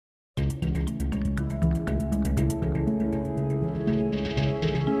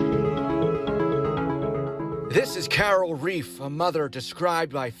This is Carol Reiff, a mother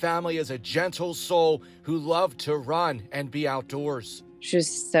described by family as a gentle soul who loved to run and be outdoors. She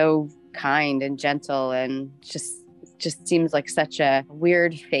was so kind and gentle and just seems like such a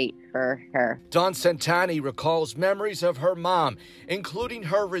weird fate for her. Dawn Centani recalls memories of her mom, including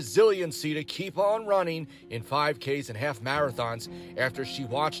her resiliency to keep on running in 5Ks and half marathons after she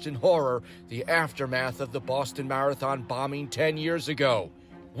watched in horror the aftermath of the Boston Marathon bombing 10 years ago.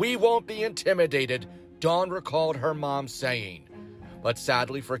 "We won't be intimidated," Dawn recalled her mom saying. But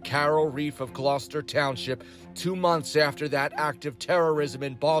sadly for Carol Reiff of Gloucester Township, 2 months after that act of terrorism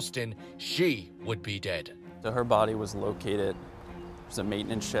in Boston, she would be dead. So her body was located, there's a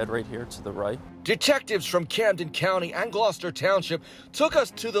maintenance shed right here to the right. Detectives from Camden County and Gloucester Township took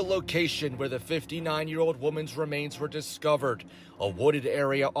us to the location where the 59-year-old woman's remains were discovered, a wooded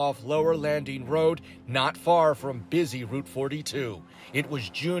area off Lower Landing Road, not far from busy Route 42. It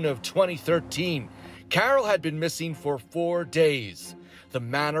was June of 2013. Carol had been missing for 4 days. The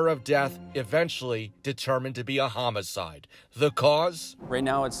manner of death eventually determined to be a homicide. The cause? Right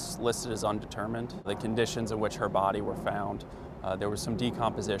now it's listed as undetermined. The conditions in which her body were found, there was some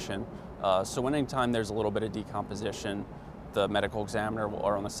decomposition. So anytime there's a little bit of decomposition, the medical examiner will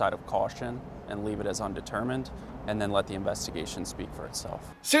err on the side of caution and leave it as undetermined, and then let the investigation speak for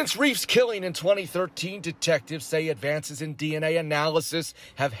itself. Since Reiff's killing in 2013, detectives say advances in DNA analysis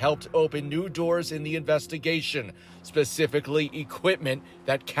have helped open new doors in the investigation, specifically equipment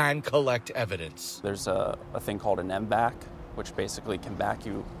that can collect evidence. There's a thing called an MBAC, which basically can back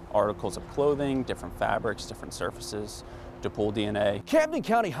you articles of clothing, different fabrics, different surfaces, to pull DNA. Camden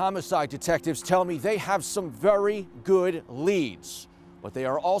County homicide detectives tell me they have some very good leads, but they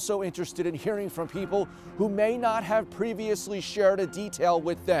are also interested in hearing from people who may not have previously shared a detail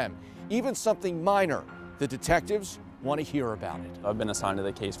with them, even something minor. The detectives want to hear about it. I've been assigned to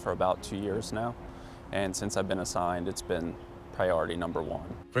the case for about 2 years now, and since I've been assigned, it's been priority number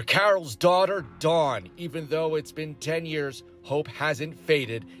one. For Carol's daughter, Dawn, even though it's been 10 years, hope hasn't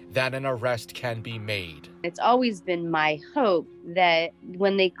faded that an arrest can be made. It's always been my hope that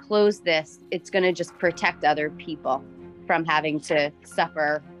when they close this, it's going to just protect other people from having to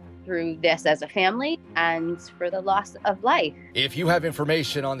suffer through this as a family and for the loss of life. If you have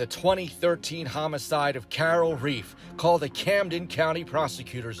information on the 2013 homicide of Carol Reiff, call the Camden County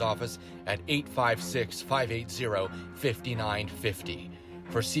Prosecutor's Office at 856-580-5950.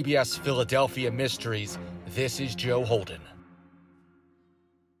 For CBS Philadelphia Mysteries, this is Joe Holden.